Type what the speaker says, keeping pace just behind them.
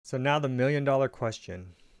So now the million-dollar question,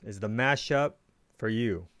 is the Mashup for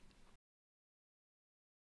you?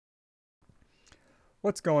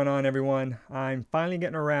 What's going on, everyone? I'm finally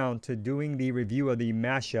getting around to doing the review of the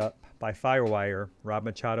Mashup by Firewire, Rob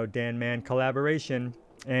Machado, Mann collaboration.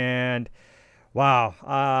 And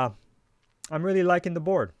wow, I'm really liking the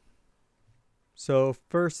board. So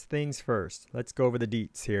first things first, let's go over the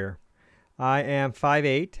deets here. I am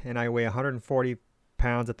 5'8" and I weigh 140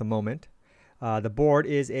 pounds at the moment. The board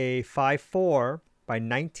is a 5'4" by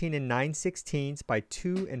 19 9/16 by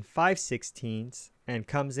 2 5/16 and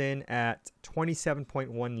comes in at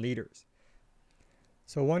 27.1 liters.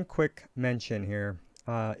 So one quick mention here.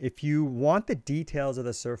 If you want the details of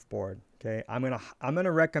the surfboard, okay, I'm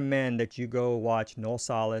gonna recommend that you go watch Noel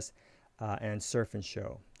Salas and Surf and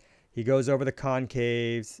Show. He goes over the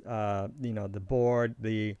concaves, the board,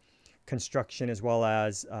 the construction, as well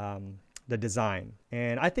as the design.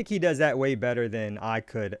 And I think he does that way better than I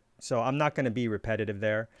could. So I'm not going to be repetitive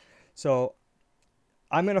there. So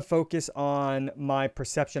I'm going to focus on my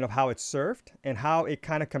perception of how it's surfed and how it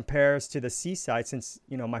kind of compares to the Seaside, since,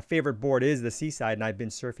 my favorite board is the Seaside and I've been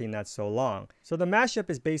surfing that so long. So the Mashup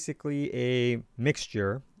is basically a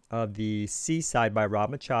mixture of the Seaside by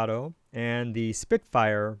Rob Machado and the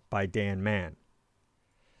Spitfire by Mann.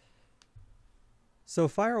 So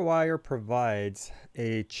Firewire provides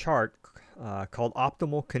a chart called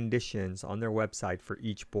Optimal Conditions on their website for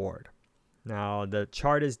each board. Now the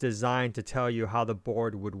chart is designed to tell you how the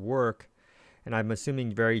board would work, and I'm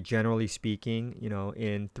assuming very generally speaking,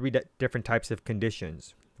 in three different types of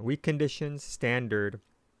conditions: weak conditions, standard,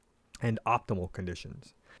 and optimal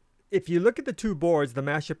conditions. If you look at the two boards, the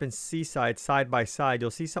Mashup and Seaside, side by side, you'll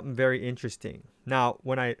see something very interesting. Now,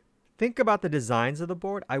 when I think about the designs of the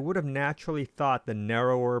board, I would have naturally thought the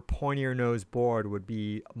narrower, pointier nose board would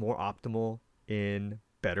be more optimal in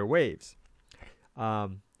better waves.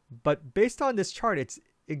 But based on this chart, it's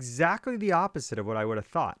exactly the opposite of what I would have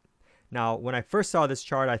thought. Now, when I first saw this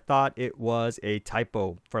chart, I thought it was a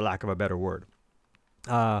typo, for lack of a better word.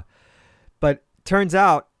 But turns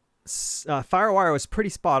out, Firewire was pretty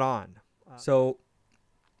spot on. So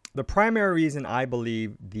the primary reason I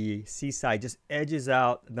believe the Seaside just edges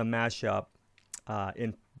out the Mashup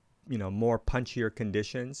in more punchier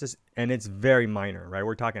conditions, and it's very minor, right?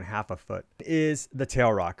 We're talking half a foot, is the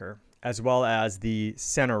tail rocker, as well as the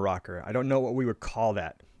center rocker. I don't know what we would call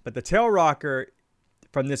that, but the tail rocker,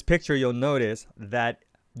 from this picture, you'll notice that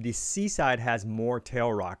the Seaside has more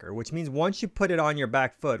tail rocker, which means once you put it on your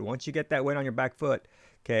back foot, once you get that weight on your back foot,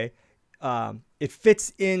 okay, it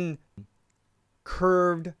fits in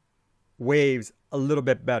curved waves a little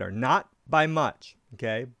bit better, not by much,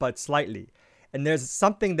 okay, but slightly. And there's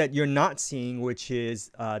something that you're not seeing, which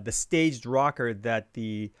is the staged rocker that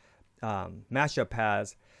the Mashup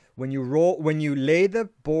has. When you lay the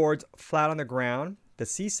boards flat on the ground, the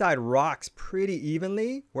Seaside rocks pretty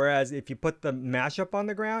evenly, whereas if you put the Mashup on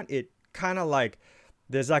the ground, it kind of like,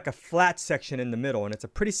 there's like a flat section in the middle, and it's a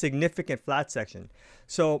pretty significant flat section.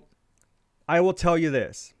 So I will tell you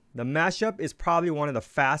this, the Mashup is probably one of the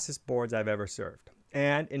fastest boards I've ever surfed.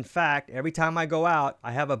 And in fact, every time I go out,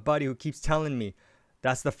 I have a buddy who keeps telling me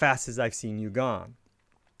that's the fastest I've seen you gone.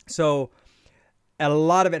 So a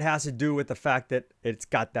lot of it has to do with the fact that it's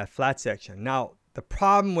got that flat section. Now, the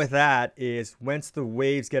problem with that is once the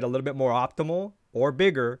waves get a little bit more optimal or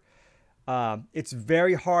bigger, it's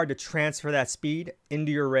very hard to transfer that speed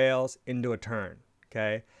into your rails, into a turn,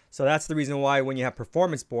 okay? So that's the reason why when you have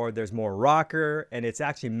performance board, there's more rocker, and it's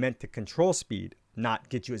actually meant to control speed, not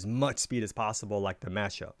get you as much speed as possible like the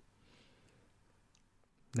Mashup.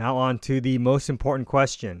 Now on to the most important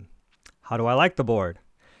question. How do I like the board?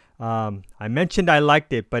 I mentioned I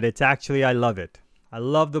liked it, but it's actually I love it. I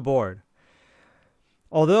love the board.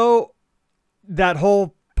 Although that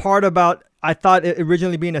whole part about I thought it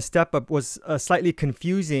originally being a step up was slightly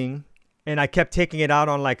confusing, and I kept taking it out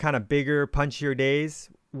on like kind of bigger, punchier days.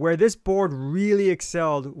 Where this board really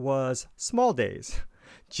excelled was small days,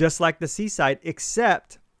 just like the Seaside,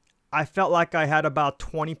 except I felt like I had about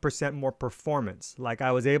 20% more performance. Like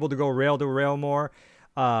I was able to go rail to rail more.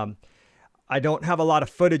 I don't have a lot of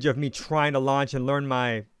footage of me trying to launch and learn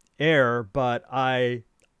my air, but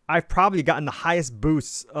I've probably gotten the highest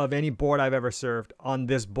boosts of any board I've ever surfed on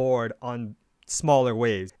this board on smaller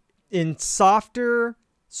waves. In softer,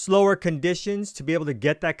 slower conditions, to be able to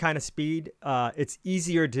get that kind of speed, it's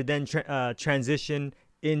easier to then transition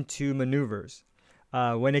into maneuvers.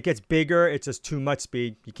 When it gets bigger, it's just too much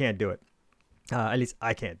speed. You can't do it. At least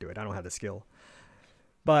I can't do it. I don't have the skill.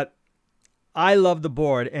 But I love the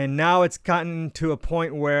board, and now it's gotten to a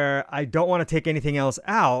point where I don't want to take anything else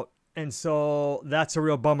out, and so that's a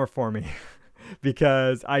real bummer for me.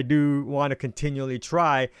 because I do want to continually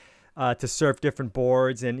try to surf different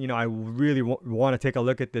boards. And, you know, I really want to take a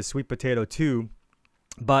look at this Sweet Potato 2.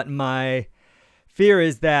 But my fear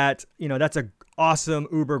is that, you know, that's an awesome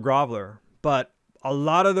Uber groveler. But a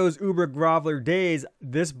lot of those Uber groveler days,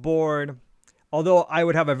 this board, although I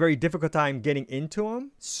would have a very difficult time getting into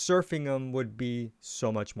them, surfing them would be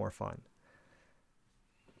so much more fun.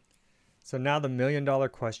 So now the $1 million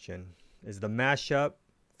question is the Mashup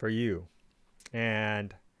for you?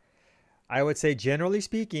 And I would say, generally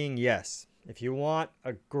speaking, yes. If you want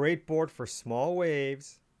a great board for small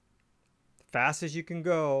waves, fast as you can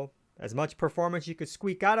go, as much performance you could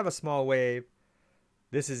squeak out of a small wave,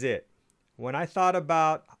 this is it. When I thought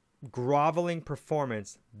about groveling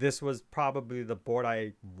performance, this was probably the board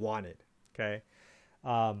I wanted. Okay.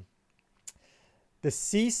 The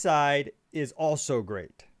Seaside is also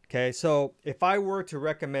great. Okay. So if I were to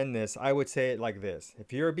recommend this, I would say it like this.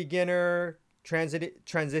 If you're a beginner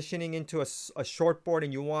transitioning into a short board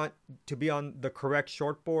and you want to be on the correct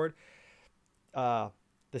short board, the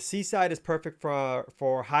Seaside is perfect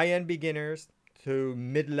for high-end beginners to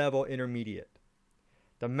mid-level intermediate.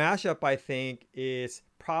 The Mashup, I think, is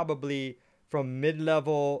probably from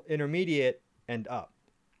mid-level intermediate and up.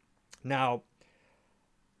 Now,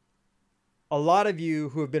 a lot of you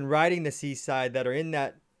who have been riding the Seaside that are in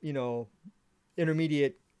that, you know,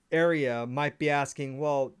 intermediate area might be asking,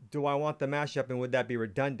 well, do I want the Mashup and would that be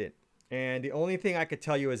redundant? And the only thing I could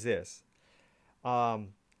tell you is this. Although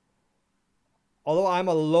I'm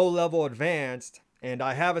a low-level advanced and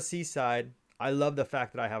I have a Seaside, I love the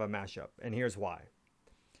fact that I have a Mashup. And here's why.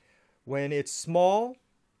 When it's small,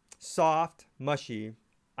 soft, mushy,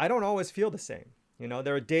 I don't always feel the same. You know,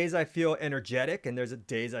 there are days I feel energetic and there's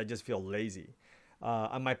days I just feel lazy.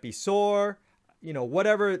 I might be sore, you know,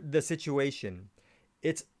 whatever the situation.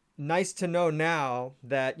 It's nice to know now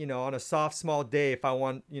that, you know, on a soft, small day, if I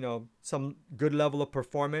want, you know, some good level of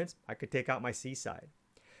performance, I could take out my Seaside.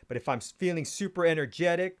 But if I'm feeling super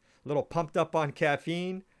energetic, a little pumped up on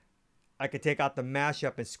caffeine, I could take out the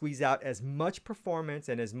Mashup and squeeze out as much performance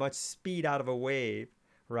and as much speed out of a wave,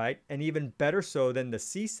 right? And even better so than the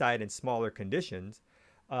Seaside in smaller conditions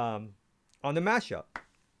on the Mashup.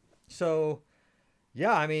 So,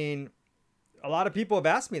 yeah, I mean, a lot of people have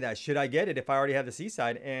asked me that. Should I get it if I already have the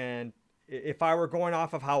Seaside? And if I were going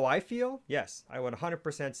off of how I feel, yes, I would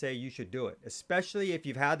 100% say you should do it, especially if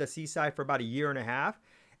you've had the Seaside for about a year and a half.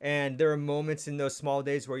 And there are moments in those small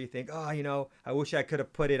days where you think, oh, you know, I wish I could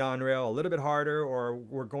have put it on rail a little bit harder, or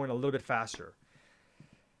we're going a little bit faster.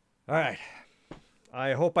 All right.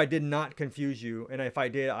 I hope I did not confuse you. And if I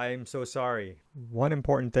did, I'm so sorry. One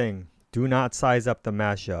important thing. Do not size up the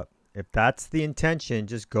Mashup. If that's the intention,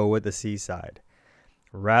 just go with the Seaside.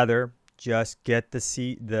 Rather, just get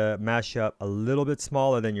the Mashup a little bit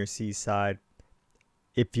smaller than your Seaside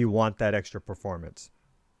if you want that extra performance.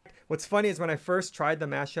 What's funny is when I first tried the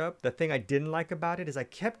Mashup, the thing I didn't like about it is I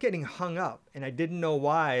kept getting hung up, and I didn't know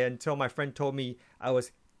why until my friend told me I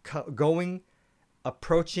was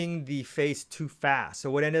approaching the face too fast. So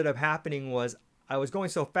what ended up happening was I was going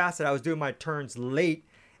so fast that I was doing my turns late,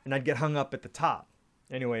 and I'd get hung up at the top.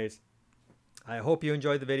 Anyways, I hope you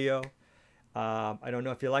enjoyed the video. I don't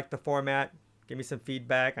know if you like the format. Give me some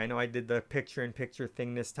feedback. I know I did the picture-in-picture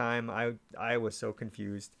thing this time. I was so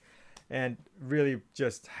confused and really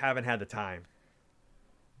just haven't had the time.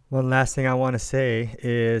 One last thing I want to say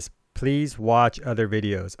is please watch other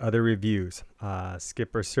videos, other reviews.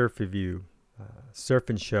 Skipper Surf Review, Surf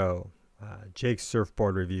and Show, Jake's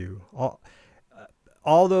Surfboard Review.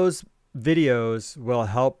 All those videos will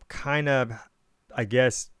help kind of, I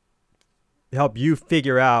guess, help you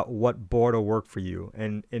figure out what board will work for you.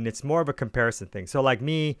 And it's more of a comparison thing. So like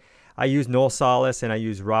me, I use Noel Solis and I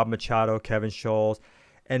use Rob Machado, Kevin Scholes.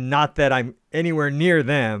 And not that I'm anywhere near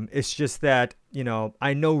them. It's just that, you know,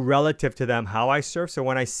 I know relative to them how I surf. So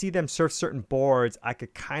when I see them surf certain boards, I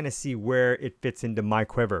could kind of see where it fits into my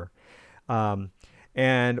quiver.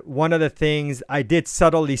 And one of the things I did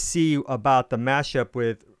subtly see about the Mashup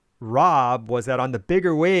with Rob was that on the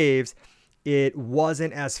bigger waves, it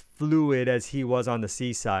wasn't as fluid as he was on the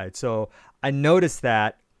Seaside. So I noticed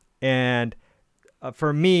that. And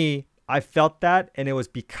for me, I felt that, and it was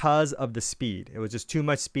because of the speed. It was just too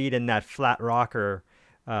much speed, and that flat rocker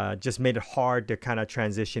just made it hard to kind of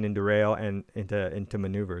transition into rail and into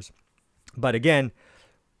maneuvers. But again,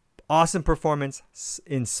 awesome performance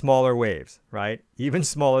in smaller waves, right? Even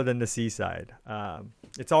smaller than the Seaside.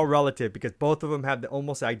 It's all relative because both of them have the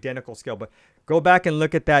almost identical scale. But go back and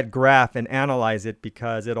look at that graph and analyze it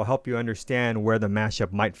because it'll help you understand where the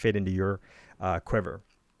Mashup might fit into your quiver.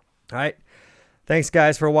 All right. Thanks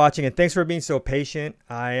guys for watching, and thanks for being so patient.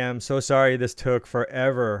 I am so sorry this took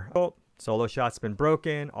forever. Oh, solo shot's been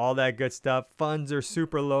broken, all that good stuff. Funds are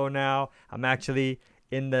super low now. I'm actually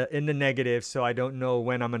in the negative, so I don't know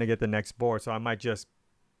when I'm gonna get the next board. So I might just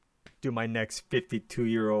do my next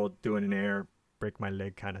 52-year-old doing an air break my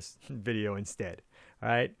leg kind of video instead. All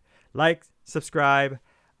right, like, subscribe,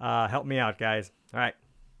 help me out guys. All right,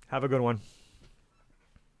 have a good one.